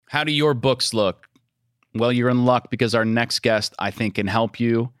How do your books look? Well, you're in luck because our next guest, I think, can help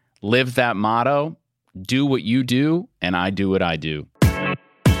you live that motto. Do what you do, and I do what I do.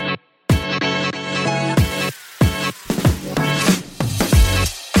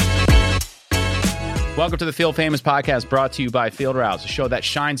 Welcome to the Field Famous podcast, brought to you by Field Routes, a show that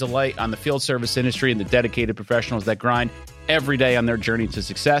shines a light on the field service industry and the dedicated professionals that grind every day on their journey to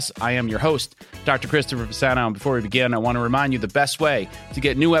success. I am your host, Dr. Christopher Fasano, and before we begin, I want to remind you the best way to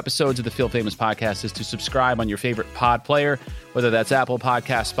get new episodes of the Field Famous podcast is to subscribe on your favorite pod player, whether that's Apple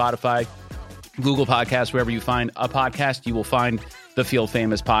Podcasts, Spotify, Google Podcasts, wherever you find a podcast, you will find the Field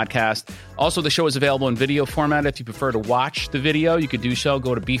Famous podcast. Also, the show is available in video format. If you prefer to watch the video, you could do so.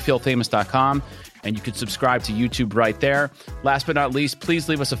 Go to BeFieldFamous.com. and you can subscribe to YouTube right there. Last but not least, please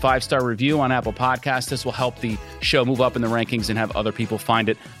leave us a 5-star review on Apple Podcasts. This will help the show move up in the rankings and have other people find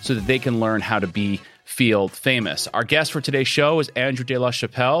it so that they can learn how to be field famous. Our guest for today's show is Andrew de la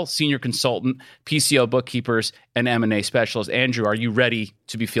Chapelle, Senior Consultant, PCO Bookkeepers, and M&A Specialist. Andrew, are you ready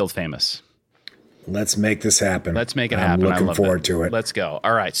to be field famous? Let's make this happen. Let's make it happen. I'm looking forward to it. Let's go.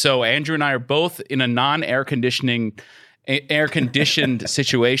 All right. So Andrew and I are both in a air-conditioned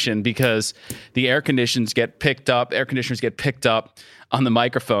situation because the air conditioners get picked up on the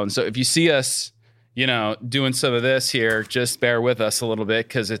microphone. So if you see us, doing some of this here, just bear with us a little bit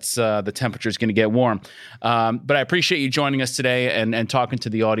because it's the temperature is going to get warm. But I appreciate you joining us today and talking to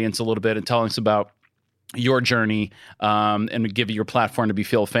the audience a little bit and telling us about your journey and give you your platform to be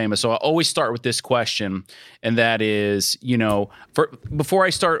field famous. So I always start with this question, and that is, before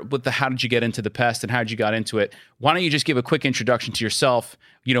I start with the how did you get into the pest and how did you got into it, why don't you just give a quick introduction to yourself,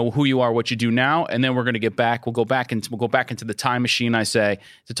 who you are, what you do now, and then we'll go back into the time machine, I say,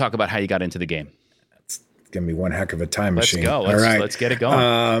 to talk about how you got into the game. Going to be one heck of a time machine. Let's go. Let's get it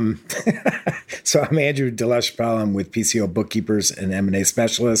going. So I'm Andrew de la Chapelle. I'm with PCO Bookkeepers and M&A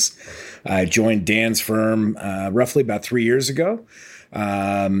Specialists. I joined Dan's firm roughly about 3 years ago.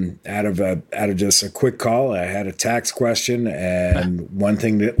 Out of just a quick call, I had a tax question, and one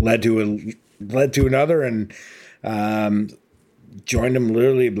thing that led to another, and joined them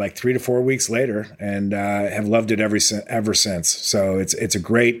literally like 3 to 4 weeks later, and have loved it ever since. So it's a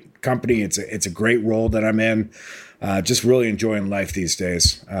great company. It's a great role that I'm in. Just really enjoying life these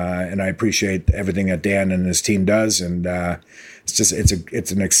days, and I appreciate everything that Dan and his team does. And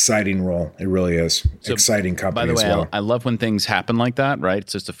it's an exciting role. It really is. So, exciting company. By the way, as well. I love when things happen like that. Right?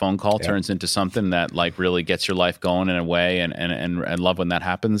 It's just a phone call turns into something that like really gets your life going in a way, and love when that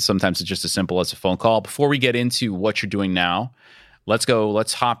happens. Sometimes it's just as simple as a phone call. Before we get into what you're doing now,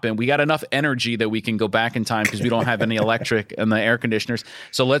 let's hop in. We got enough energy that we can go back in time because we don't have any electric and the air conditioners.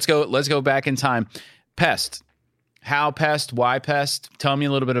 So let's go back in time. Pest. How pest? Why pest? Tell me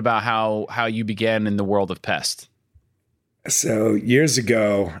a little bit about how you began in the world of pest. So years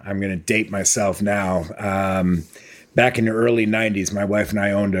ago, I'm going to date myself now. Back in the early 90s, my wife and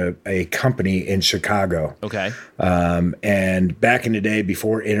I owned a company in Chicago. Okay. And back in the day,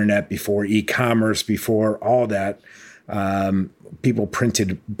 before internet, before e-commerce, before all that, people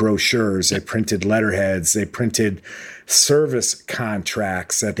printed brochures, they printed letterheads, they printed service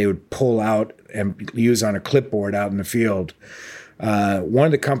contracts that they would pull out and use on a clipboard out in the field. One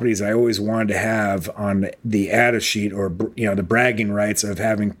of the companies I always wanted to have on the add sheet, or the bragging rights of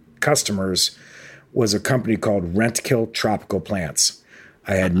having customers, was a company called Rent-Kill Tropical Plants.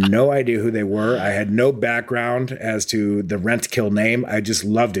 I had no idea who they were. I had no background as to the Rent-Kill name. I just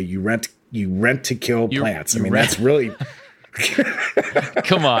loved it. You rent to kill plants. That's really.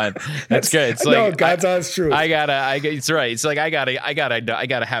 Come on, that's good. It's like no, God's honest truth. It's right. It's like I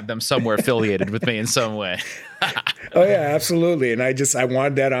gotta have them somewhere affiliated with me in some way. Oh yeah, absolutely. And I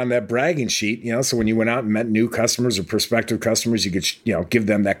wanted that on that bragging sheet, so when you went out and met new customers or prospective customers, you could, give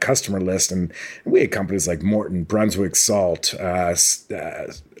them that customer list. And we had companies like Morton, Brunswick Salt. What was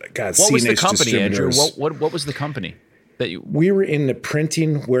the company, Andrew? What was the company that you? We were in the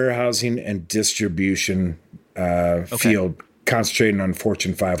printing, warehousing, and distribution field, concentrating on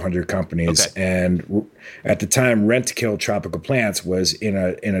Fortune 500 companies. Okay. And at the time, Rent-Kill Tropical Plants was in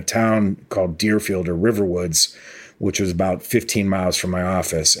a town called Deerfield or Riverwoods, which was about 15 miles from my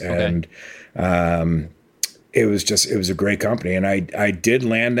office. And it was a great company. And I did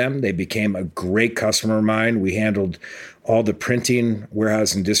land them. They became a great customer of mine. We handled all the printing,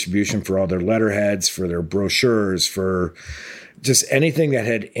 warehouse, and distribution for all their letterheads, for their brochures, for just anything that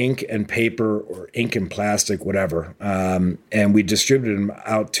had ink and paper or ink and plastic, whatever. And we distributed them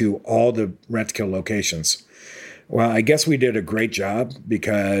out to all the Rent-Kill locations. Well, I guess we did a great job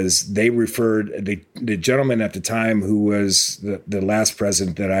because they referred the gentleman at the time who was the last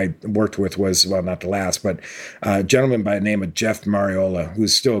president that I worked with was, well, not the last, but a gentleman by the name of Jeff Mariola,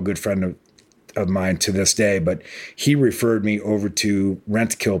 who's still a good friend of mine to this day, but he referred me over to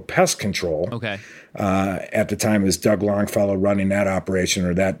Rent-Kill Pest Control. Okay. At the time, it was Doug Longfellow running that operation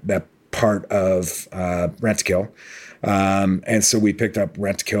or that part of Rent-Kill. And so we picked up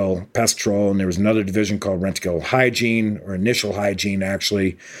Rent-Kill Pest Control, and there was another division called Rent-Kill Hygiene, or Initial Hygiene,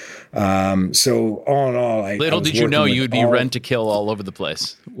 actually. So all in all, little did you know you'd be Rent-to-Kill all over the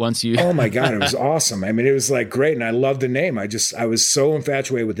place once you. Oh my God, it was awesome. I mean, it was like great, and I loved the name. I was so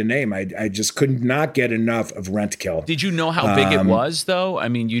infatuated with the name. I just could not get enough of Rent-Kill. Did you know how big it was, though? I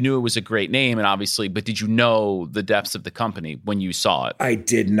mean, you knew it was a great name, and obviously, but did you know the depths of the company when you saw it? I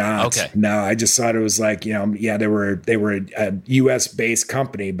did not. Okay. No, I just thought it was like, yeah, they were a U.S. based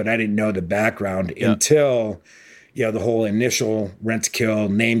company, but I didn't know the background until. The whole Initial Rent-Kill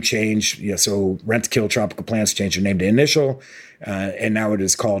name change. So Rent-Kill Tropical Plants changed their name to Initial, and now it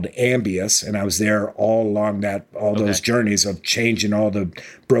is called Ambius. And I was there all along those journeys of changing all the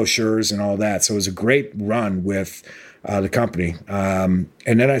brochures and all that. So it was a great run with the company. And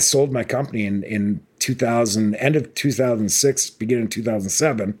then I sold my company in 2000, end of 2006, beginning of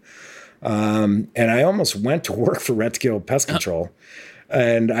 2007. And I almost went to work for Rent-Kill Pest Control.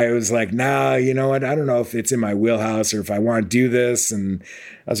 And I was like, nah, you know what? I don't know if it's in my wheelhouse or if I want to do this. And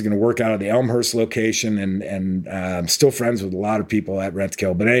I was going to work out of the Elmhurst location, and I'm still friends with a lot of people at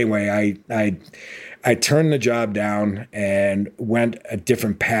Rent-Kill. But anyway, I turned the job down and went a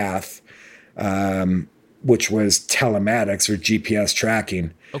different path, which was telematics or GPS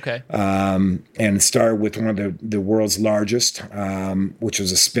tracking. Okay. And started with one of the world's largest, which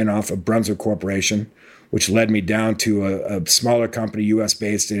was a spinoff of Brunswick Corporation, which led me down to a smaller company, U.S.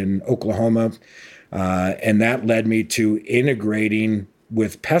 based in Oklahoma. And that led me to integrating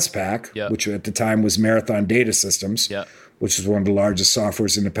with PestPac, which at the time was Marathon Data Systems, which is one of the largest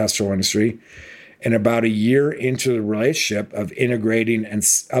softwares in the pest control industry. And about a year into the relationship of integrating and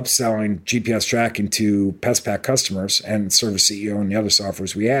upselling GPS tracking to PestPac customers and Service CEO and the other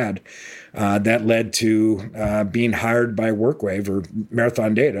softwares we had, that led to being hired by WorkWave or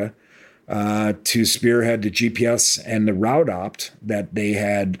Marathon Data to spearhead the GPS and the Route Opt that they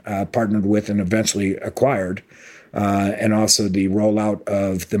had partnered with and eventually acquired, and also the rollout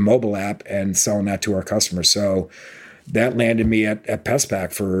of the mobile app and selling that to our customers. So that landed me at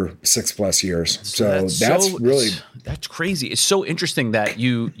PestPac for 6+ years. So that's crazy. It's so interesting that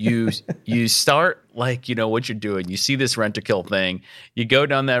you start like, what you're doing. You see this Rent-to-Kill thing, you go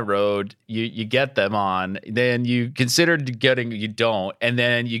down that road, you get them on, then you consider you don't, and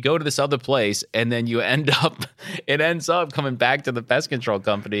then you go to this other place, and then it ends up coming back to the pest control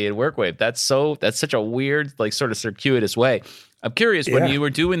company and WorkWave. That's such a weird, like, sort of circuitous way. I'm curious, when you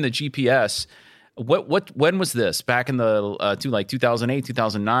were doing the GPS, when was this? Back in the 2008,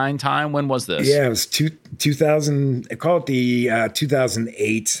 2009 time? When was this? Yeah, it was 2000. I call it the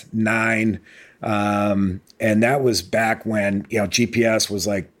 2008, 9, and that was back when GPS was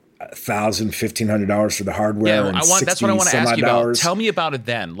like $1,500 for the hardware. Yeah, that's what I want to ask you about. Tell me about it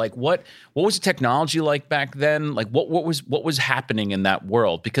then. Like, what was the technology like back then? Like, what was happening in that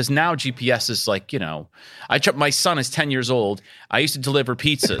world? Because now GPS is like, my son is 10 years old. I used to deliver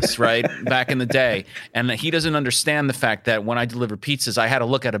pizzas, right, back in the day, and he doesn't understand the fact that when I deliver pizzas, I had to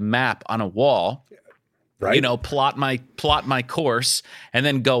look at a map on a wall. Right. Plot my course and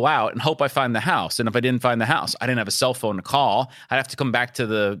then go out and hope I find the house. And if I didn't find the house, I didn't have a cell phone to call. I'd have to come back to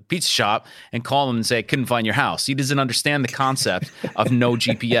the pizza shop and call them and say, I couldn't find your house. He doesn't understand the concept of no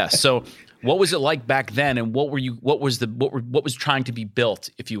GPS. So what was it like back then? And what was trying to be built,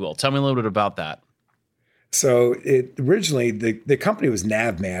 if you will? Tell me a little bit about that. So originally the company was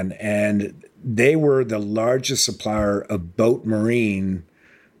Navman, and they were the largest supplier of boat marine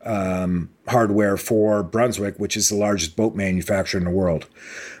hardware for Brunswick, which is the largest boat manufacturer in the world.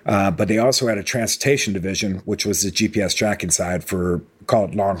 But they also had a transportation division, which was the GPS tracking side for, call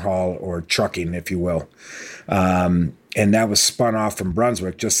it long haul or trucking, if you will. And that was spun off from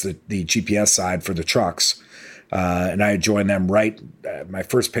Brunswick, just the GPS side for the trucks. And I joined them my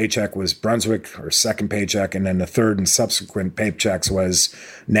first paycheck was Brunswick, or second paycheck, and then the third and subsequent paychecks was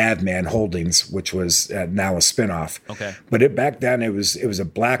Navman Holdings, which was now a spinoff. Okay. But back then it was a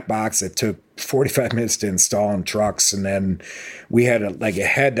black box that took 45 minutes to install in trucks, and then we had a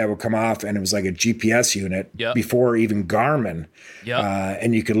head that would come off, and it was like a GPS unit before even Garmin. Yep.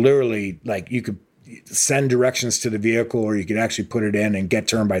 And you could literally send directions to the vehicle, or you could actually put it in and get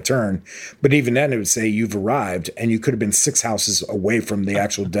turn by turn. But even then, it would say you've arrived, and you could have been 6 houses away from the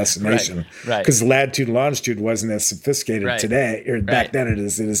actual destination. Right. Because latitude and longitude wasn't as sophisticated today, or back then it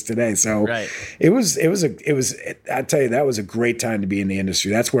is today. So it was. I tell you, that was a great time to be in the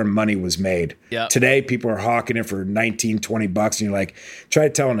industry. That's where money was made. Yep. Today, people are hawking it for $19-20, and you're like, try to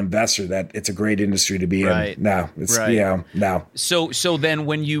tell an investor that it's a great industry to be in. No, it's no. So then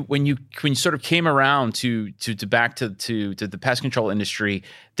when you sort of came around to back to the pest control industry,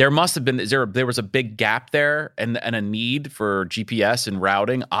 there must have been there was a big gap there and a need for GPS and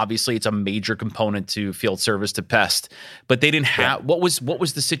routing. Obviously, it's a major component to field service to pest, but they didn't have. What was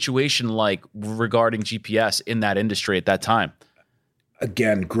the situation like regarding GPS in that industry at that time?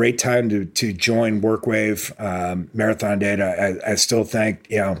 Again, great time to join WorkWave, Marathon Data. I still thank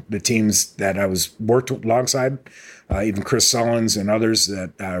the teams that I worked alongside, even Chris Sullins and others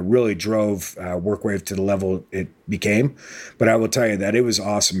that really drove WorkWave to the level it became. But I will tell you that it was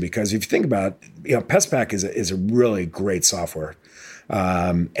awesome, because if you think about it, PestPack is a really great software.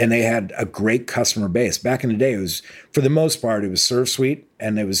 And they had a great customer base. Back in the day, it was, for the most part, it was ServSuite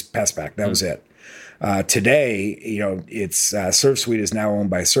and it was PestPack. That was it. Today, it's ServSuite is now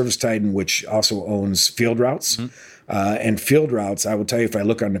owned by ServiceTitan, which also owns Field Routes. And Field Routes, I will tell you, if I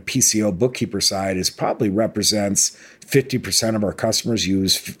look on the PCO bookkeeper side, is probably represents 50% of our customers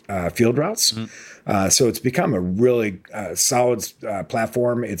use Field Routes. So it's become a really solid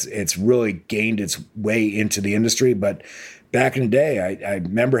platform. It's really gained its way into the industry. But back in the day, I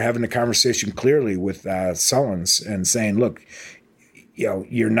remember having a conversation clearly with Sullins and saying, look,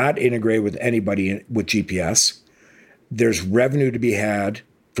 you're not integrated with anybody with GPS. There's revenue to be had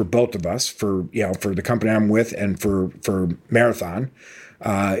for both of us, for the company I'm with and for Marathon.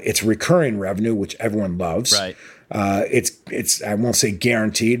 It's recurring revenue, which everyone loves. Right. It's I won't say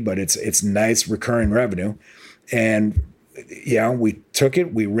guaranteed, but it's nice recurring revenue. And we took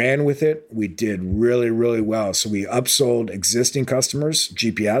it, we ran with it, we did really, really well. So we upsold existing customers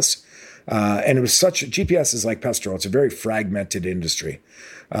GPS. And it was GPS is like pest control. It's a very fragmented industry.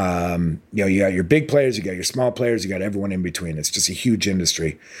 You got your big players, you got your small players, you got everyone in between. It's just a huge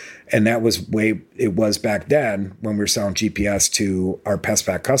industry. And that was way it was back then when we were selling GPS to our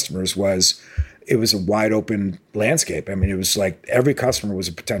PestPack customers. It was a wide open landscape. I mean, it was like every customer was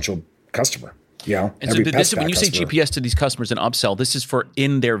a potential customer. And so when you say GPS to these customers and upsell, this is for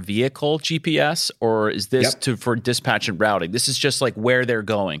in their vehicle GPS, or is this for dispatch and routing? This is just like where they're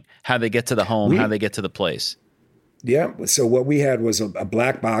going, how they get to the home, how they get to the place. Yeah. So what we had was a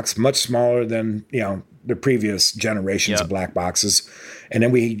black box, much smaller than the previous generations of black boxes, and then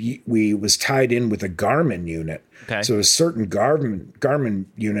we was tied in with a Garmin unit. Okay. So there's certain Garmin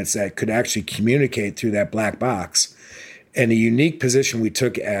units that could actually communicate through that black box, and the unique position we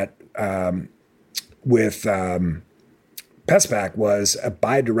took at with PestPack was a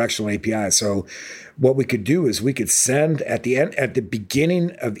bi-directional API. So what we could do is we could send at the beginning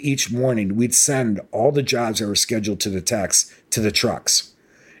of each morning, we'd send all the jobs that were scheduled to the techs to the trucks,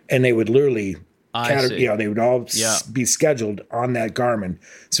 and they would literally they would all be scheduled on that Garmin.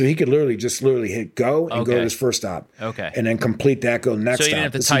 So he could literally hit go and go to his first stop. Okay. And then complete that, go next stop. So you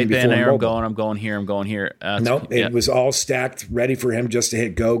didn't have to type in there, I'm going here. Nope. It was all stacked, ready for him just to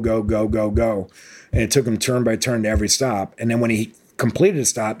hit go, go, go, go, go. And it took him turn by turn to every stop. And then when he completed a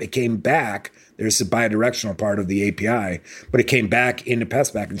stop, it came back. There's the bidirectional part of the API, but it came back into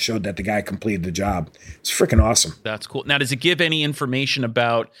PestPack and showed that the guy completed the job. It's freaking awesome. That's cool. Now, does it give any information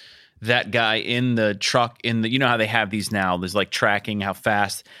about that guy in the truck how they have these now? There's like tracking how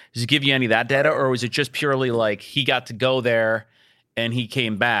fast. Does it give you any of that data, or was it just purely like he got to go there and he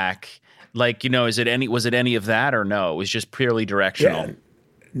came back? Like, was it any of that, or no? It was just purely directional. Yeah.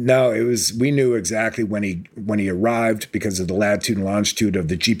 No, it was. We knew exactly when he arrived because of the latitude and longitude of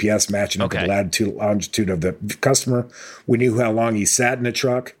the GPS matching up with the latitude and longitude of the customer. We knew how long he sat in the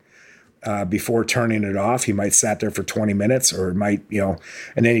truck before turning it off. He might sat there for 20 minutes, or it might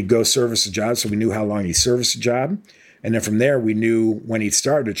and then he'd go service the job. So we knew how long he serviced the job, and then from there we knew when he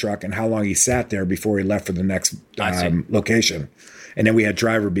started the truck and how long he sat there before he left for the next location. And then we had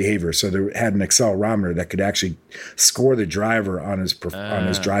driver behavior. So they had an accelerometer that could actually score the driver on his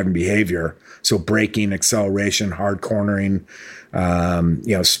driving behavior. So braking, acceleration, hard cornering,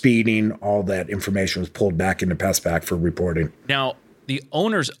 speeding, all that information was pulled back into PestPack for reporting. Now, the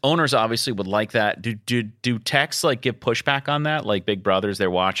owners obviously would like that. Do techs like give pushback on that? Like big brothers, they're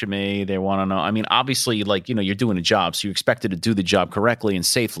watching me, they want to know. I mean, obviously, you're doing a job, so you expected to do the job correctly and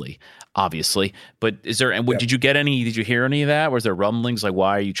safely, obviously. But did you hear any of that? Was there rumblings like,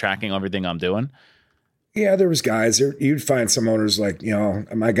 why are you tracking everything I'm doing? Yeah, there was guys there. You'd find some owners like,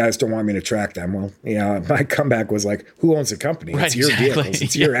 my guys don't want me to track them. Well, my comeback was like, who owns the company? Right, it's your exactly. vehicles.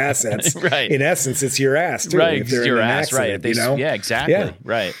 It's your assets. Right. In essence, it's your ass too. Right. If they're It's your in an ass. accident, Right. Yeah, exactly. Yeah.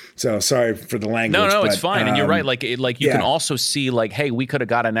 Right. So sorry for the language. No, but, it's fine. And you're right. Like you can yeah. also see like, hey, we could have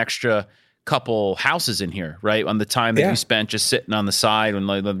got an extra couple houses in here, right? On the time that you spent just sitting on the side and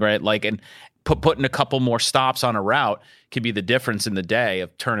and putting a couple more stops on a route could be the difference in the day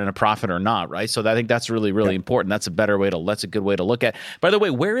of turning a profit or not, right? So I think that's really, really important. That's a good way to look at. By the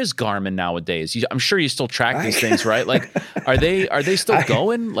way, where is Garmin nowadays? I'm sure you still track these things, right? Like, are they still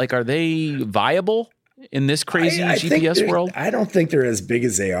going? Like, are they viable in this crazy GPS world? I don't think they're as big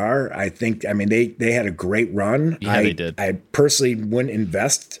as they are. They had a great run. Yeah, they did. I personally wouldn't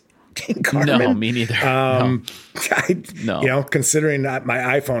invest in Garmin. No, me neither. No. Considering that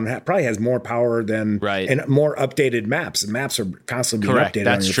my iPhone probably has more power than and more updated maps. The maps are constantly being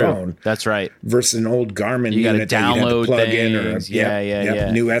updated on your phone. That's right. Versus an old Garmin you unit that you have to plug in or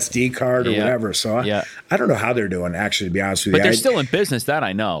new SD card or whatever. So I don't know how they're doing, actually, to be honest with you. But they're still in business, that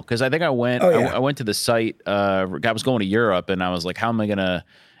I know. Because I think I went to the site. I was going to Europe, and I was like, how am I going to...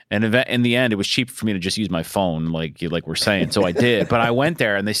 And in the end, it was cheaper for me to just use my phone, like we're saying. So I did. But I went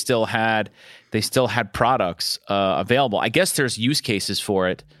there, and they still had products available. I guess there's use cases for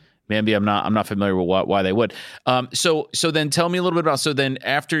it. Maybe I'm not familiar with why they would. So then tell me a little bit about. So then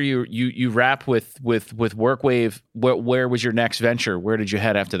after you wrap with WorkWave, where was your next venture? Where did you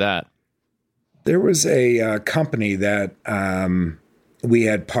head after that? There was a company that we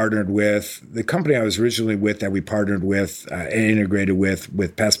had partnered with. The company I was originally with that we partnered with and integrated with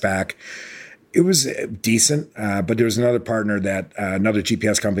PestPack. It was decent, but there was another partner another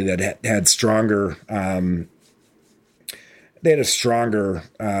GPS company that had stronger. They had a stronger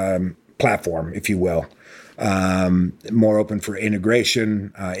platform, if you will, more open for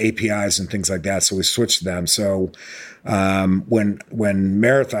integration, APIs and things like that. So we switched to them. So when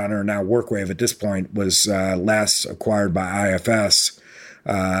Marathon, or now WorkWave at this point, was last acquired by IFS,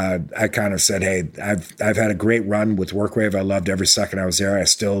 I kind of said, hey, I've had a great run with WorkWave. I loved every second I was there. I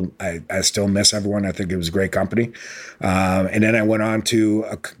still miss everyone. I think it was a great company. And then I went on to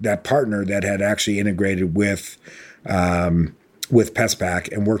that partner that had actually integrated with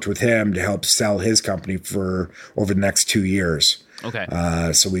PestPack and worked with him to help sell his company for over the next 2 years. Okay.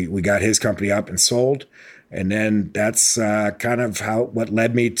 So we got his company up and sold. And then that's kind of what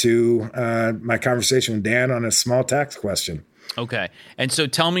led me to my conversation with Dan on a small tax question. Okay. And so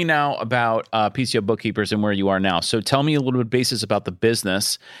tell me now about PCO Bookkeepers and where you are now. So tell me a little bit basis about the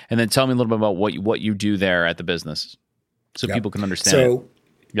business, and then tell me a little bit about what you do there at the business so people can understand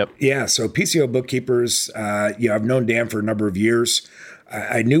it. Yeah. So PCO Bookkeepers, I've known Dan for a number of years.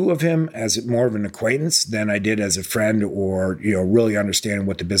 I knew of him as more of an acquaintance than I did as a friend or, really understanding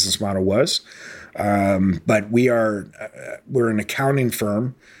what the business model was. But we're an accounting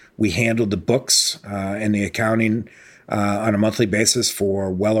firm. We handle the books and the accounting on a monthly basis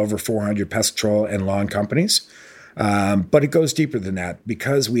for well over 400 pest control and lawn companies. But it goes deeper than that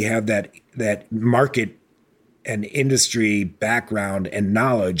because we have that market and industry background and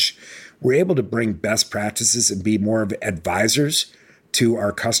knowledge. We're able to bring best practices and be more of advisors to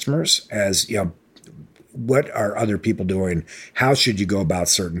our customers as, what are other people doing? How should you go about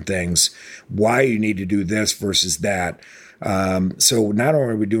certain things? Why you need to do this versus that? So not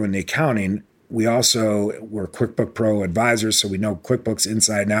only are we doing the accounting, we're QuickBook Pro advisors, so we know QuickBooks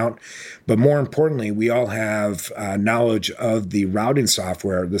inside and out. But more importantly, we all have knowledge of the routing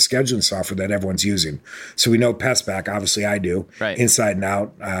software, the scheduling software that everyone's using. So we know PestPack, obviously I do, inside and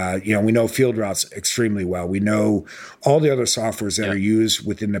out. We know Field Routes extremely well. We know all the other softwares that are used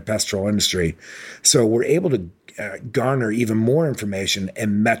within the pest control industry. So we're able to garner even more information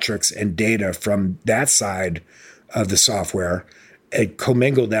and metrics and data from that side of the software and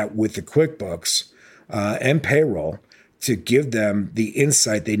commingle that with the QuickBooks and payroll to give them the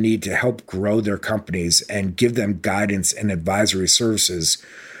insight they need to help grow their companies and give them guidance and advisory services.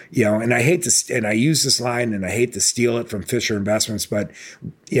 And I use this line and I hate to steal it from Fisher Investments, but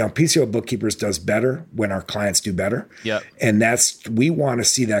PCO Bookkeepers does better when our clients do better. Yep. And we want to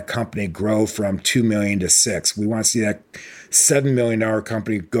see that company grow from 2 million to 6. We want to see that $7 million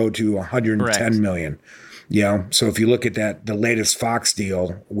company go to 110 million. So if you look at the latest Fox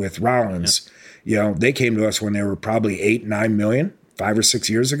deal with Rollins, they came to us when they were probably 8-9 million 5 or 6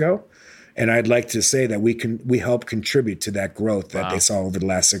 years ago. And I'd like to say that we help contribute to that growth that they saw over the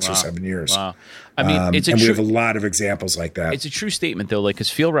last 6 or 7 years. Wow. I mean, we have a lot of examples like that. It's a true statement though, because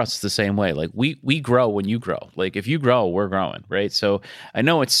Field Routes is the same way. Like we grow when you grow. Like if you grow, we're growing, right? So I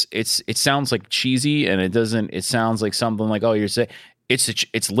know it sounds like cheesy and it sounds like something like, oh, you're saying,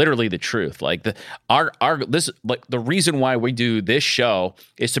 it's literally the truth. Like the reason why we do this show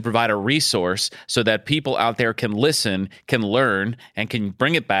is to provide a resource so that people out there can listen, can learn, and can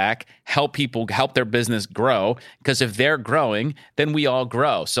bring it back, help people, help their business grow. Because if they're growing, then we all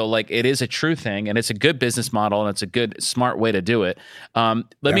grow. So like it is a true thing, and it's a good business model, and it's a good smart way to do it.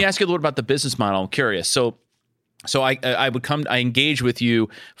 Let me ask you a little bit about the business model. I'm curious. So I engage with you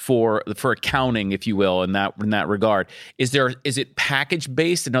for accounting, if you will, in that regard. Is it package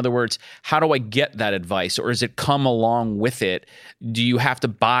based? In other words, how do I get that advice, or does it come along with it? Do you have to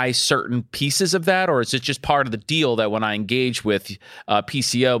buy certain pieces of that, or is it just part of the deal that when I engage with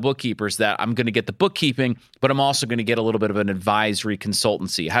PCO bookkeepers, that I'm going to get the bookkeeping, but I'm also going to get a little bit of an advisory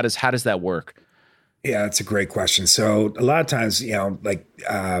consultancy? How does that work? Yeah, that's a great question. So a lot of times,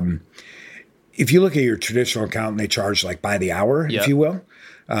 if you look at your traditional accountant, they charge like by the hour, if you will.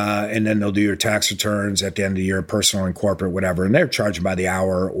 And then they'll do your tax returns at the end of the year, personal and corporate, whatever. And they're charging by the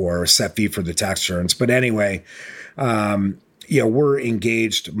hour or a set fee for the tax returns. But anyway, we're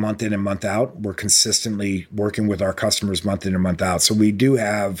engaged month in and month out. We're consistently working with our customers month in and month out. So we do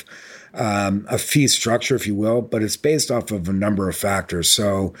have a fee structure, if you will, but it's based off of a number of factors.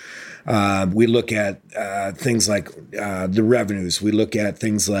 So we look at things like the revenues. We look at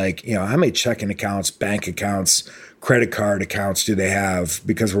things like, how many checking accounts, bank accounts, credit card accounts do they have?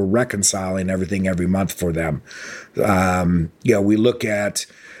 Because we're reconciling everything every month for them. We look at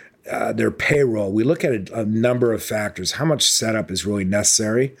their payroll. We look at a number of factors, how much setup is really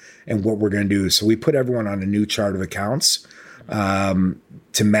necessary and what we're going to do. So we put everyone on a new chart of accounts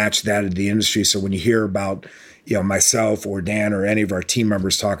to match that of the industry. So when you hear about, myself or Dan or any of our team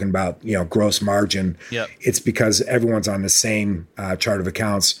members talking about, gross margin, it's because everyone's on the same chart of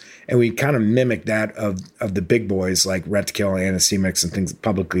accounts. And we kind of mimic that of the big boys like Rentokil, Anticimex, and things,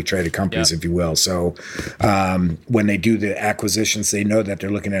 publicly traded companies, if you will. So when they do the acquisitions, they know that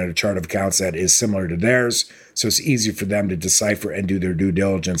they're looking at a chart of accounts that is similar to theirs. So it's easy for them to decipher and do their due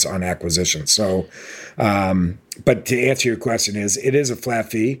diligence on acquisition. So, but to answer your question it is a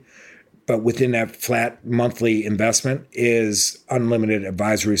flat fee. But within that flat monthly investment is unlimited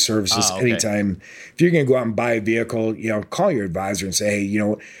advisory services. Anytime. If you're going to go out and buy a vehicle, call your advisor and say,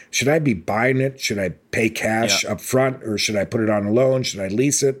 hey, should I be buying it? Should I pay cash up front, or should I put it on a loan? Should I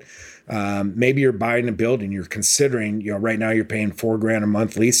lease it? Maybe you're buying a building. You're considering, right now you're paying $4,000 a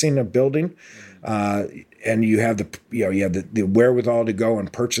month leasing a building. And you have the wherewithal to go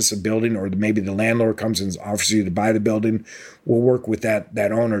and purchase a building, or maybe the landlord comes and offers you to buy the building. We'll work with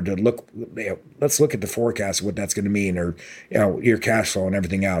that owner to look. Let's look at the forecast of what that's going to mean, or your cash flow and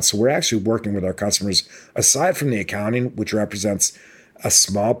everything else. So we're actually working with our customers aside from the accounting, which represents a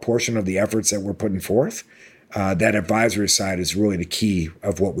small portion of the efforts that we're putting forth. That advisory side is really the key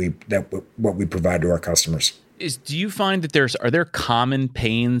of what we provide to our customers. Do you find that are there common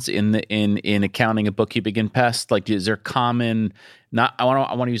pains in accounting and bookkeeping and pest? Like, is there common, I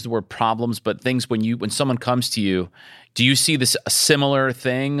want to use the word problems, but things when someone comes to you, do you see this a similar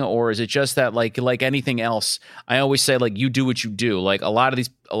thing, or is it just that like anything else? I always say, like, you do what you do. Like a lot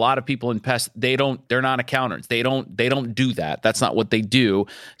of people in pest, they're not accountants. They don't do that. That's not what they do.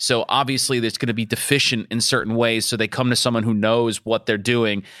 So obviously there's going to be deficient in certain ways. So they come to someone who knows what they're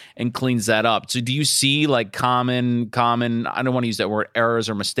doing and cleans that up. So do you see like common, I don't want to use that word, errors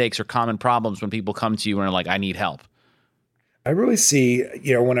or mistakes, or common problems when people come to you and are like, I need help? I really see,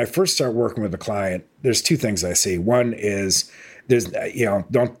 when I first start working with a client, there's two things I see. One is I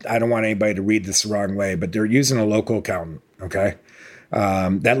don't want anybody to read this the wrong way, but they're using a local accountant. Okay.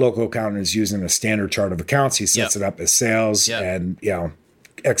 That local accountant is using a standard chart of accounts. He sets it up as sales and,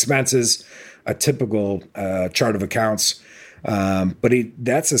 expenses, a typical chart of accounts. But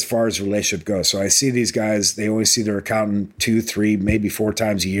that's as far as relationship goes. So I see these guys, they only see their accountant 2, 3, maybe 4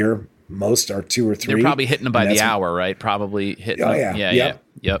 times a year. Most are 2 or 3. They're probably hitting them by the hour, right? Probably hitting. Oh, yeah.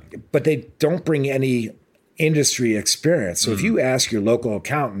 Yep. But they don't bring any industry experience. So if you ask your local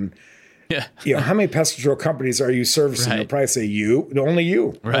accountant, how many pest control companies are you servicing? They'll probably say only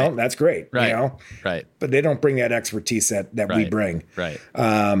you. Right. Well, that's great. Right. But they don't bring that expertise that we bring. Right.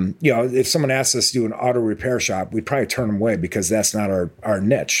 If someone asks us to do an auto repair shop, we'd probably turn them away because that's not our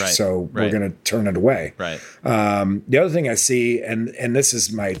niche. Right. So we're going to turn it away. Right. The other thing I see, and this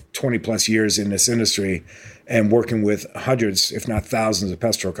is my 20 plus years in this industry and working with hundreds, if not thousands of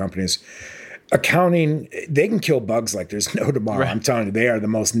pest control companies, accounting, they can kill bugs like there's no tomorrow. Right. I'm telling you, they are the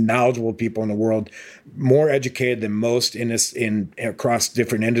most knowledgeable people in the world, more educated than most in across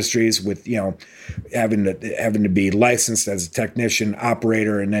different industries. With having to be licensed as a technician,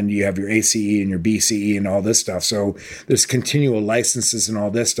 operator, and then you have your ACE and your BCE and all this stuff. So there's continual licenses and all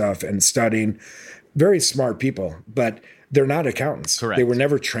this stuff and studying. Very smart people, but they're not accountants. Correct. They were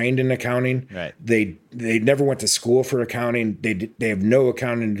never trained in accounting. Right. They never went to school for accounting. They have no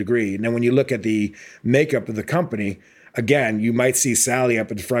accounting degree. And then when you look at the makeup of the company, again, you might see Sally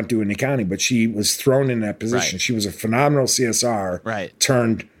up at the front doing accounting, but she was thrown in that position. Right. She was a phenomenal CSR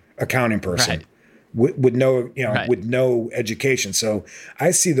turned accounting person with no, with no education. So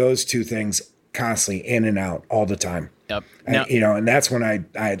I see those two things constantly in and out all the time. Yep. Now, and that's when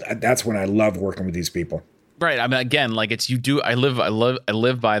I love working with these people. Right. I mean, again, like I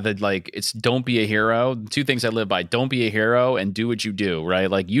live by the, like, it's don't be a hero. Two things I live by: don't be a hero and do what you do.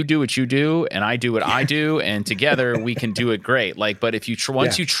 Right. Like, you do what you do and I do what I do, and together we can do it great. Like, but if you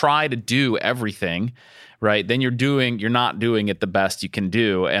once you try to do everything, right, then you're not doing it the best you can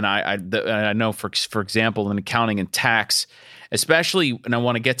do. And I know for example, in accounting and tax, especially, and I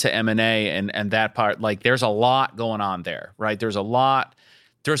want to get to M&A and that part, like, there's a lot going on there, right? There's a lot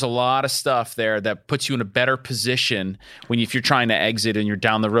of stuff there that puts you in a better position if you're trying to exit and you're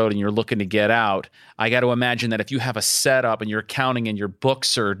down the road and you're looking to get out. I got to imagine that if you have a setup and your accounting and your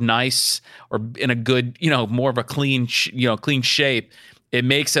books are nice or in a good, more of a clean shape, it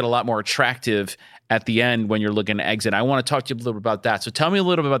makes it a lot more attractive at the end when you're looking to exit. I want to talk to you a little bit about that. So tell me a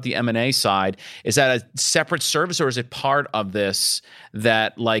little bit about the M&A side. Is that a separate service, or is it part of this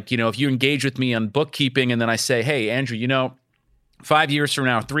that, like, if you engage with me on bookkeeping and then I say, hey, Andrew, 5 years from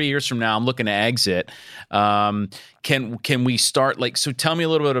now, 3 years from now, I'm looking to exit. Can we start, like, so tell me a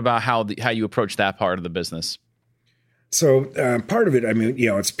little bit about how you approach that part of the business. So part of it, I mean,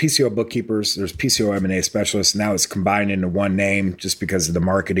 it's PCO bookkeepers, there's PCO M&A specialists. Now it's combined into one name just because of the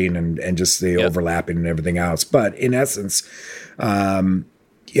marketing and just the overlapping and everything else. But in essence,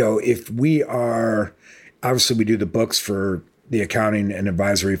 if we are, obviously we do the books for the accounting and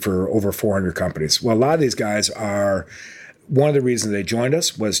advisory for over 400 companies. Well, a lot of these guys are, one of the reasons they joined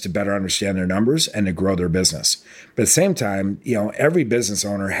us was to better understand their numbers and to grow their business. But at the same time, every business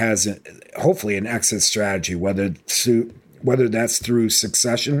owner has hopefully an exit strategy, whether that's through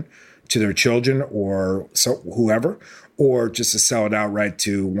succession to their children or whoever, or just to sell it outright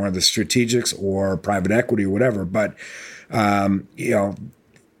to one of the strategics or private equity or whatever. But,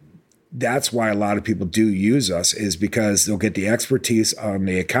 that's why a lot of people do use us, is because they'll get the expertise on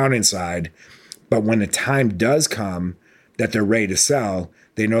the accounting side. But when the time does come that they're ready to sell,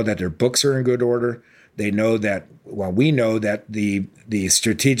 they know that their books are in good order. They know that, we know that the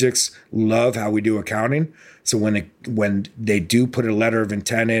strategics love how we do accounting. So when they do put a letter of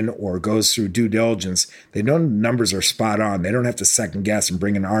intent in or goes through due diligence, they know the numbers are spot on. They don't have to second guess and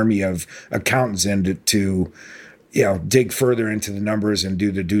bring an army of accountants in to dig further into the numbers and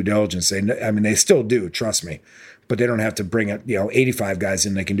do the due diligence. They still do, trust me. But they don't have to bring 85 guys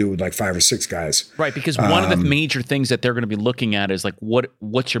in. They can do it with like 5 or 6 guys. Right, because one of the major things that they're going to be looking at is like,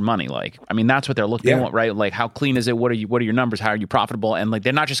 what's your money like? I mean, that's what they're looking at, right? Like, how clean is it? What are your numbers? How are you profitable? And like,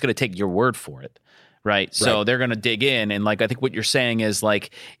 they're not just going to take your word for it. Right. So they're going to dig in. And like, I think what you're saying is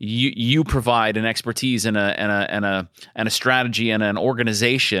like, you provide an expertise and a strategy and an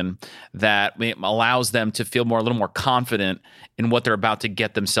organization that allows them to feel a little more confident in what they're about to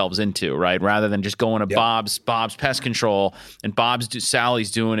get themselves into. Right. Rather than just going to Bob's Pest Control and Sally's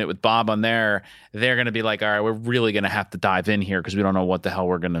doing it with Bob on there. They're going to be like, all right, we're really going to have to dive in here because we don't know what the hell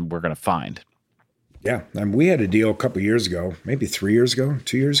we're going to find. Yeah, we had a deal a couple of years ago, maybe 3 years ago,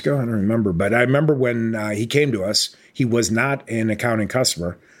 2 years ago. I don't remember. But I remember when he came to us, he was not an accounting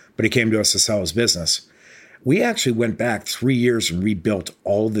customer, but he came to us to sell his business. We actually went back 3 years and rebuilt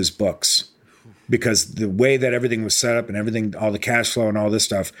all of his books because the way that everything was set up and everything, all the cash flow and all this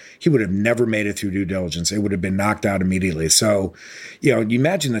stuff, he would have never made it through due diligence. It would have been knocked out immediately. So, you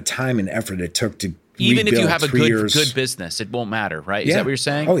imagine the time and effort it took to even if you have a good business, it won't matter, right? Is that what you're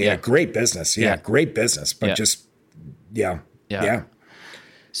saying? Oh, yeah. Great business. Yeah. Great business. But just, yeah.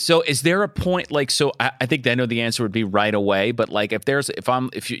 So is there a point, like, so I think I know the answer would be right away, but like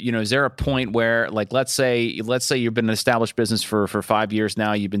is there a point where, like, let's say you've been an established business for 5 years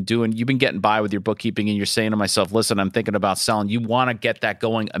now, you've been getting by with your bookkeeping and you're saying to myself, listen, I'm thinking about selling. You want to get that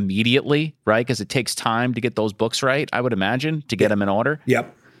going immediately, right? Because it takes time to get those books right, I would imagine, to get them in order.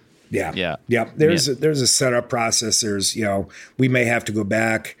 Yep. Yeah. There's a setup process. There's, we may have to go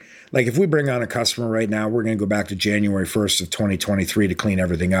back. Like if we bring on a customer right now, we're going to go back to January 1st of 2023 to clean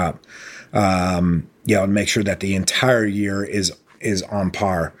everything up. And make sure that the entire year is on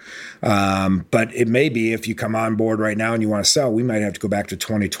par. But it may be if you come on board right now and you want to sell, we might have to go back to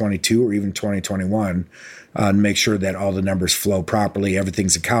 2022 or even 2021 to make sure that all the numbers flow properly.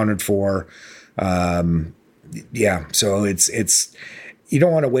 Everything's accounted for. So it's you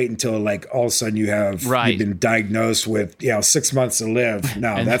don't want to wait until like all of a sudden you've been diagnosed with 6 months to live.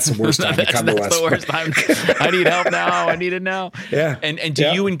 No, that's the worst time to come to us. That's the worst time. I need help now. I need it now. Yeah. And do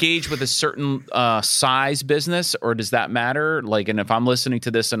you engage with a certain size business, or does that matter? Like, and if I'm listening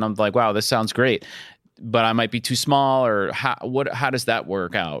to this and I'm like, wow, this sounds great, but I might be too small, or how does that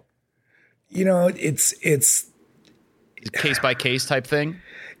work out? It's case by case type thing.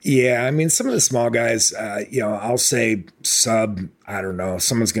 Yeah, I mean, some of the small guys, I'll say sub, I don't know,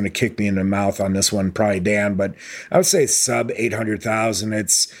 someone's going to kick me in the mouth on this one, probably Dan, but I would say sub 800,000.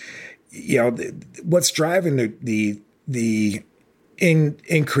 It's, what's driving the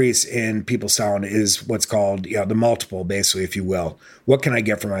increase in people selling is what's called, the multiple, basically, if you will. What can I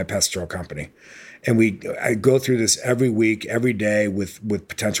get from my pest control company? And I go through this every week, every day with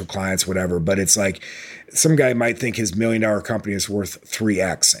potential clients, whatever. But it's like some guy might think his $1 million company is worth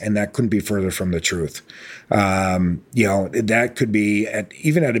 3x, and that couldn't be further from the truth. That could be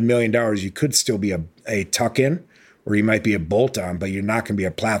even at $1 million, you could still be a tuck-in, or you might be a bolt-on, but you're not going to be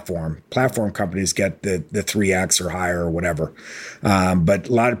a platform. Platform companies get the 3x or higher or whatever. But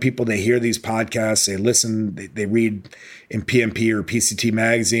a lot of people, they hear these podcasts, they listen, they read in PMP or PCT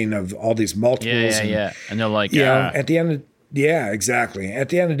magazine of all these multiples. And they're like, at the end of, exactly. At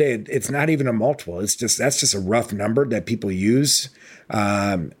the end of the day, it's not even a multiple. That's just a rough number that people use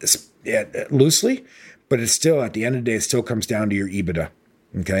loosely, but it's still, at the end of the day, it still comes down to your EBITDA.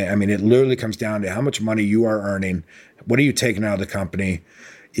 Okay. I mean, it literally comes down to how much money you are earning. What are you taking out of the company?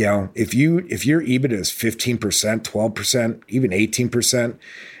 If your EBITDA is 15%, 12%, even 18%,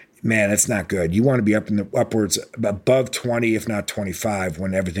 man, it's not good. You want to be up in the upwards above 20, if not 25,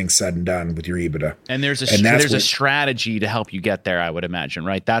 when everything's said and done with your EBITDA. And there's a strategy to help you get there, I would imagine,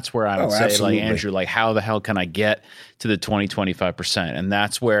 right? That's where I would say, absolutely. like, Andrew, like, how the hell can I get to the 20, 25%? And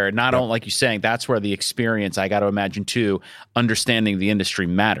that's where not only, like you're saying, that's where the experience, I got to imagine too, understanding the industry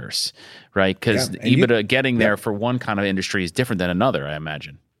matters, right? Because EBITDA getting there for one kind of industry is different than another, I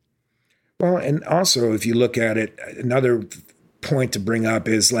imagine. Well, and also if you look at it, another point to bring up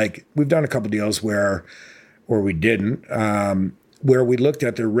is, like, we've done a couple deals where we didn't, where we looked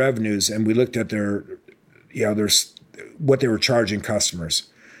at their revenues and we looked at their what they were charging customers,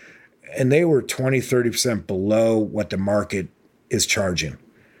 and they were 20-30% below what the market is charging.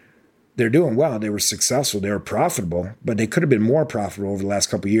 They're doing well. They were successful. They were profitable, but they could have been more profitable over the last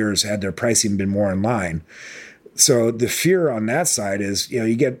couple of years had their pricing been more in line. So the fear on that side is,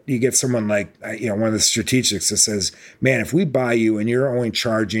 you get someone like, one of the strategics that says, man, if we buy you and you're only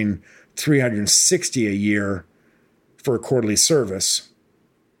charging $360 a year for a quarterly service,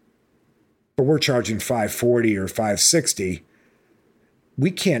 but we're charging $540 or $560, we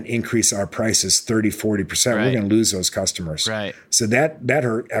can't increase our prices 30-40%. Right. We're going to lose those customers. Right. So that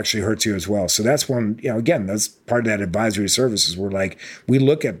actually hurts you as well. So that's one, again, that's part of that advisory services. We're like, we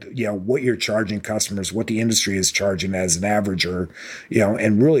look at, what you're charging customers, what the industry is charging as an average, or,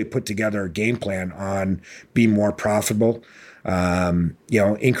 and really put together a game plan on being more profitable,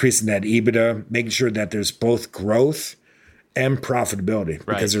 increasing that EBITDA, making sure that there's both growth and profitability.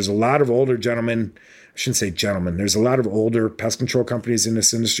 Right. Because there's a lot of older gentlemen, I shouldn't say gentlemen, there's a lot of older pest control companies in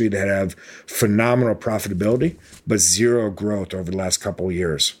this industry that have phenomenal profitability, but zero growth over the last couple of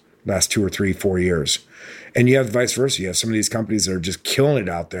years, last 2 or 3, 4 years. And you have vice versa. You have some of these companies that are just killing it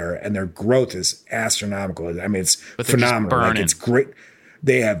out there, and their growth is astronomical. I mean, it's phenomenal. Like, it's great.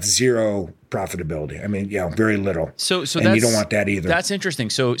 They have zero profitability. I mean, very little. So and you don't want that either. That's interesting.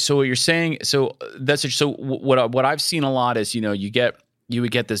 So what you're saying, what I've seen a lot is, you get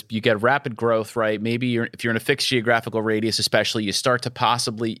rapid growth, right? Maybe if you're in a fixed geographical radius, especially, you start to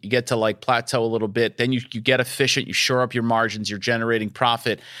you get to like plateau a little bit. Then you get efficient, you shore up your margins, you're generating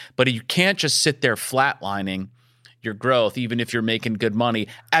profit, but you can't just sit there flatlining your growth, even if you're making good money,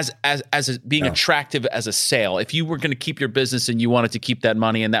 as being attractive as a sale. If you were going to keep your business and you wanted to keep that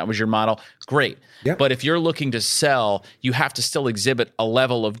money and that was your model, great. Yep. But if you're looking to sell, you have to still exhibit a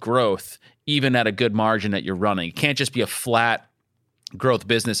level of growth, even at a good margin that you're running. It can't just be a flat growth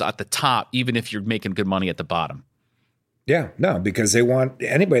business at the top, even if you're making good money at the bottom. Yeah, no, because they want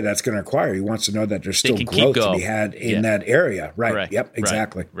anybody that's going to acquire, he wants to know that there's still growth to be had in that area. Right. Yep.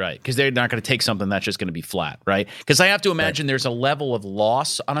 Exactly. Right. Because they're not going to take something that's just going to be flat. Right. Because I have to imagine there's a level of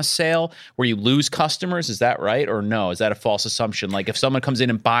loss on a sale where you lose customers. Is that right? Or no? Is that a false assumption? Like, if someone comes in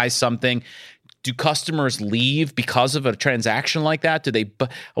and buys something, do customers leave because of a transaction like that? Do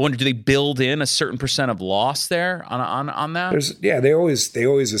they build in a certain percent of loss there on that? They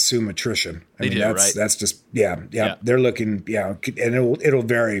always assume attrition. That's just. They're looking, and it'll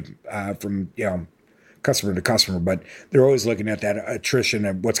vary from customer to customer, but they're always looking at that attrition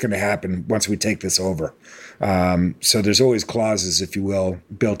and what's going to happen once we take this over. So there's always clauses, if you will,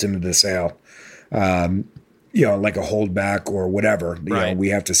 built into the sale. Like a holdback or whatever. Right. We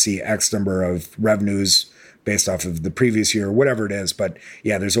have to see X number of revenues based off of the previous year, whatever it is. But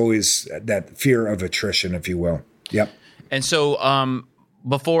yeah, there's always that fear of attrition, if you will. Yep. And so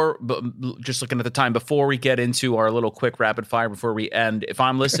just looking at the time, before we get into our little quick rapid fire, before we end, if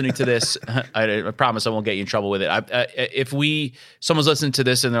I'm listening to this, I promise I won't get you in trouble with it. Someone's listening to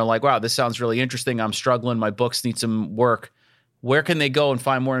this and they're like, wow, this sounds really interesting. I'm struggling. My books need some work. Where can they go and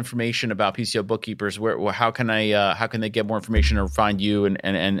find more information about PCO bookkeepers? How can they get more information or find you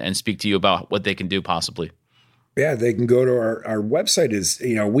and speak to you about what they can do possibly? Yeah, they can go to our website.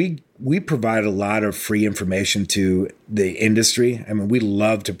 We provide a lot of free information to the industry. I mean, we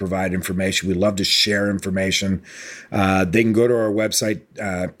love to provide information. We love to share information. They can go to our website,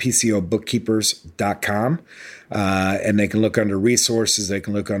 pcobookkeepers.com. And they can look under resources. They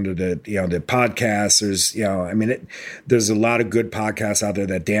can look under the podcasts. There's a lot of good podcasts out there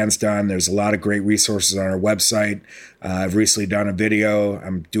that Dan's done. There's a lot of great resources on our website. I've recently done a video.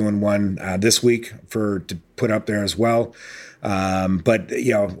 I'm doing one this week to put up there as well.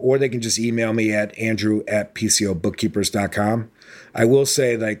 Or they can just email me at andrew@pcobookkeepers.com. I will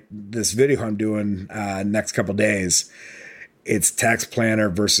say, like, this video I'm doing next couple days, it's tax planner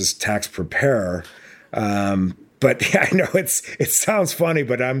versus tax preparer. But yeah, I know it sounds funny,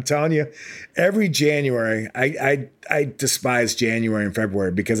 but I'm telling you, every January, I despise January and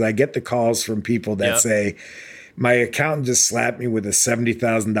February because I get the calls from people that say, my accountant just slapped me with a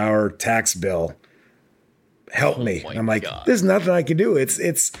 $70,000 tax bill. Help me. And I'm like, there's nothing I can do.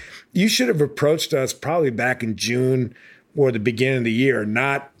 It's you should have approached us probably back in June or the beginning of the year,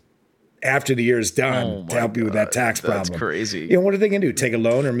 not after the year is done, to help you with that tax problem. That's crazy. What are they going to do? Take a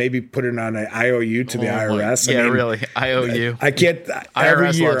loan or maybe put it on an IOU to the IRS? Really. IOU. I get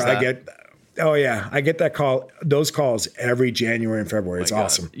every year. I get that call. Those calls every January and February. It's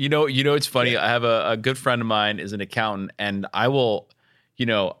awesome. It's funny. I have a good friend of mine is an accountant, and I will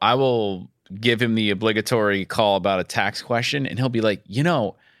give him the obligatory call about a tax question, and he'll be like,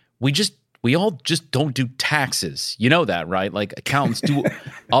 we all just don't do taxes. You know that, right? Like, accountants do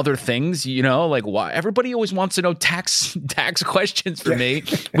other things, like, why everybody always wants to know tax questions for me.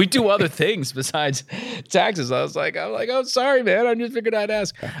 We do other things besides taxes. I'm like, oh, sorry, man. I just figured I'd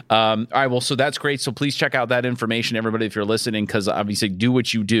ask. All right. Well, so that's great. So please check out that information, everybody, if you're listening, because obviously do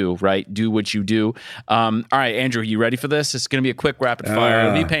what you do, right? Do what you do. All right, Andrew, you ready for this? It's going to be a quick rapid fire.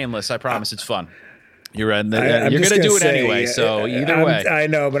 It'll be painless. I promise. It's fun. You're right. You're going to do it anyway. So either way, I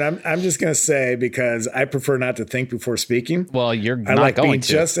know, but I'm just going to say, because I prefer not to think before speaking. Well, you're not going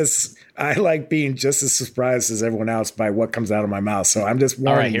to. I like being just as surprised as everyone else by what comes out of my mouth. So I'm just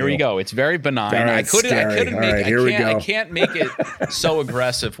warning all right. Here we go. It's very benign. I can't make it so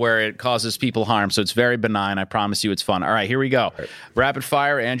aggressive where it causes people harm. So it's very benign. I promise you, it's fun. All right. Here we go. Right. Rapid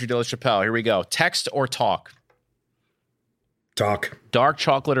fire. Andrew de la Chapelle. Here we go. Text or talk? Talk. Dark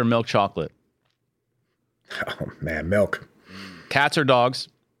chocolate or milk chocolate? Oh, man, milk. Cats or dogs?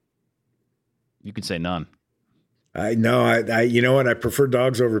 You could say none. I know. You know what? I prefer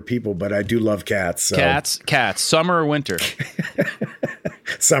dogs over people, but I do love cats. So. Cats. Summer or winter?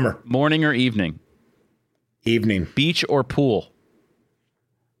 Summer. Morning or evening? Evening. Beach or pool?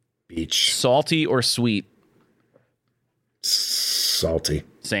 Beach. Salty or sweet? Salty.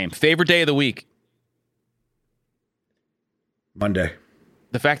 Same. Favorite day of the week? Monday.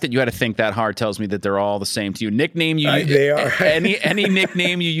 The fact that you had to think that hard tells me that they're all the same to you. Nickname you? They are. any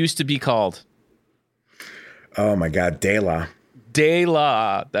nickname you used to be called? Oh my God, De La.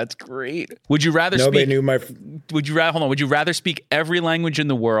 That's great. Would you rather Nobody knew my. Would you rather speak every language in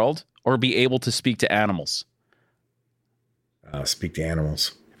the world or be able to speak to animals? Speak to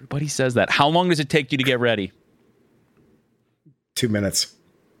animals. Everybody says that. How long does it take you to get ready? 2 minutes.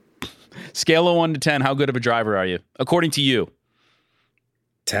 Scale of 1 to 10. How good of a driver are you, according to you?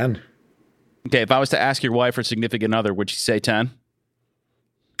 10. Okay, if I was to ask your wife or significant other, would you say 10?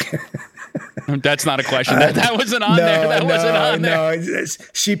 That's not a question. That wasn't on there. That wasn't on there. No,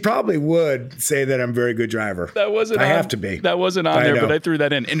 she probably would say that I'm a very good driver. That wasn't. I have to be. That wasn't on there, but I threw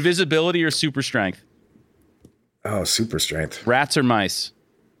that in. Invisibility or super strength? Oh, super strength. Rats or mice?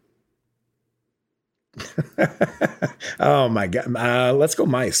 Oh my God. Let's go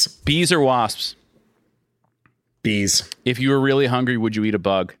mice. Bees or wasps? Bees. If you were really hungry, would you eat a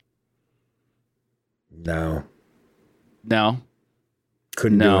bug? No.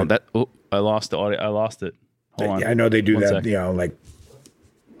 Couldn't do it. I lost the audio. I lost it. Hold on. I know they do One that. sec. Like.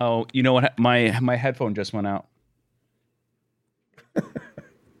 Oh, you know what? My headphone just went out.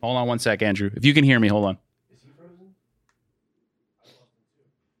 Hold on one sec, Andrew. If you can hear me, hold on. Is he frozen? I lost him too.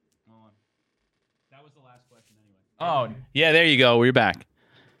 Hold on. That was the last question anyway. Oh, yeah, there you go. We're back.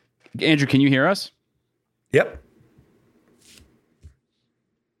 Andrew, can you hear us? Yep.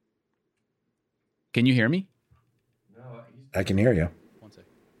 Can you hear me? No, I can hear you. One second.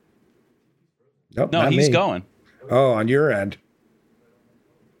 Nope, no, he's me. going. Oh, on your end.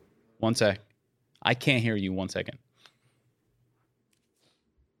 One sec. I can't hear you. 1 second.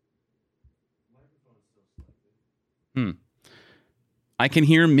 I can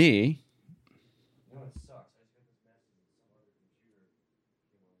hear me.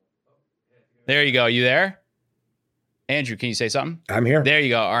 There you go. You there? Andrew, can you say something? I'm here. There you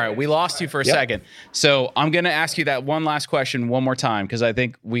go. All right. We lost you for a second. So I'm going to ask you that one last question one more time because I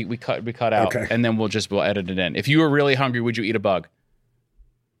think we cut out and then we'll edit it in. If you were really hungry, would you eat a bug?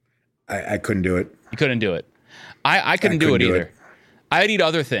 I couldn't do it. You couldn't do it. I couldn't do it either. I'd eat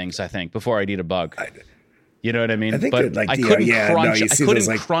other things, I think, before I'd eat a bug. You know what I mean? I think but like I couldn't crunch. I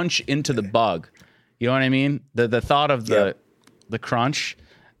couldn't crunch into the bug. You know what I mean? The thought of the crunch,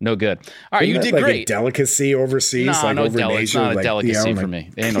 no good. All right, you did great. A delicacy overseas, it's not a delicacy for me.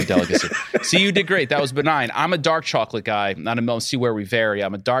 It ain't no delicacy. See, you did great. That was benign. I'm a dark chocolate guy. Not a milk. See where we vary.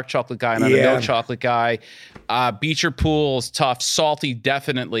 I'm a dark chocolate guy. I'm a milk chocolate guy. Beach or pools, tough. Salty,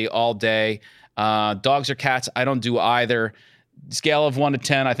 definitely all day. Dogs or cats, I don't do either. Scale of 1 to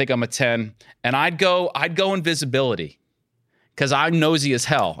 10, I think I'm a 10. And I'd go invisibility because I'm nosy as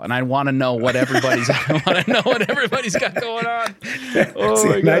hell and I want to know what everybody's got going on. Oh,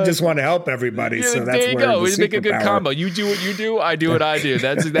 see, I just want to help everybody. So that's there you go. We make a good combo. You do what you do. I do what I do.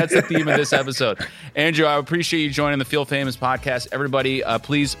 That's the theme of this episode. Andrew, I appreciate you joining the Feel Famous podcast. Everybody,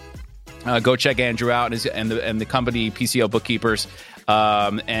 please go check Andrew out and the company PCO Bookkeepers.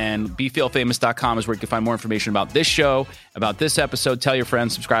 And BeFeelFamous.com is where you can find more information about this show, about this episode. Tell your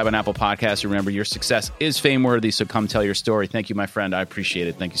friends, subscribe on Apple Podcasts. Remember, your success is fame worthy, so come tell your story. Thank you, my friend. I appreciate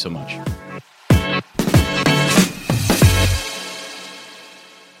it. Thank you so much.